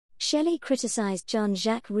Shelley criticized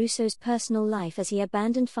Jean-Jacques Rousseau's personal life as he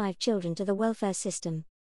abandoned 5 children to the welfare system.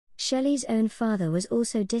 Shelley's own father was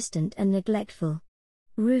also distant and neglectful.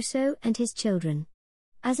 Rousseau and his children.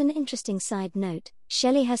 As an interesting side note,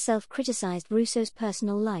 Shelley herself criticized Rousseau's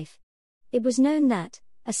personal life. It was known that,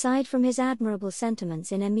 aside from his admirable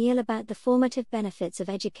sentiments in Emile about the formative benefits of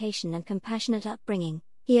education and compassionate upbringing,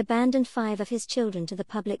 he abandoned 5 of his children to the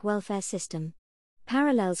public welfare system.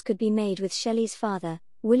 Parallels could be made with Shelley's father,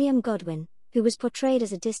 William Godwin, who was portrayed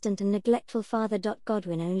as a distant and neglectful father.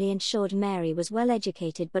 Godwin only ensured Mary was well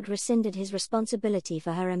educated but rescinded his responsibility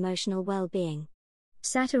for her emotional well-being.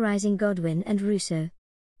 Satirizing Godwin and Rousseau.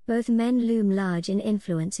 Both men loom large in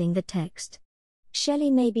influencing the text.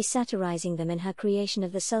 Shelley may be satirizing them in her creation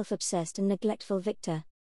of the self-obsessed and neglectful Victor.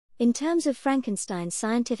 In terms of Frankenstein's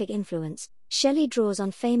scientific influence, Shelley draws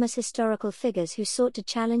on famous historical figures who sought to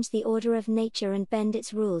challenge the order of nature and bend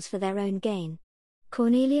its rules for their own gain.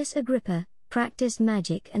 Cornelius Agrippa practiced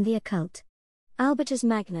magic and the occult. Albertus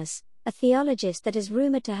Magnus, a theologist that is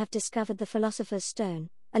rumored to have discovered the Philosopher's Stone,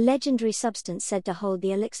 a legendary substance said to hold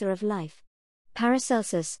the elixir of life.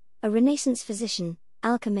 Paracelsus, a Renaissance physician,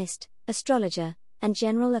 alchemist, astrologer, and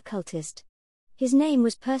general occultist. His name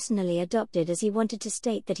was personally adopted as he wanted to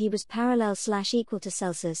state that he was parallel/equal to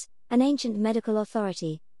Celsus, an ancient medical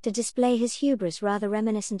authority, to display his hubris rather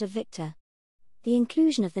reminiscent of Victor. The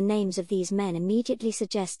inclusion of the names of these men immediately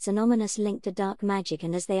suggests an ominous link to dark magic,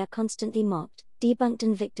 and as they are constantly mocked, debunked,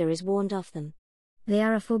 and Victor is warned off them. They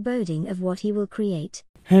are a foreboding of what he will create.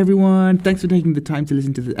 Hey everyone, thanks for taking the time to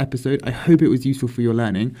listen to this episode. I hope it was useful for your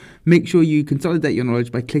learning. Make sure you consolidate your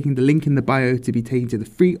knowledge by clicking the link in the bio to be taken to the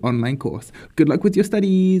free online course. Good luck with your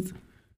studies!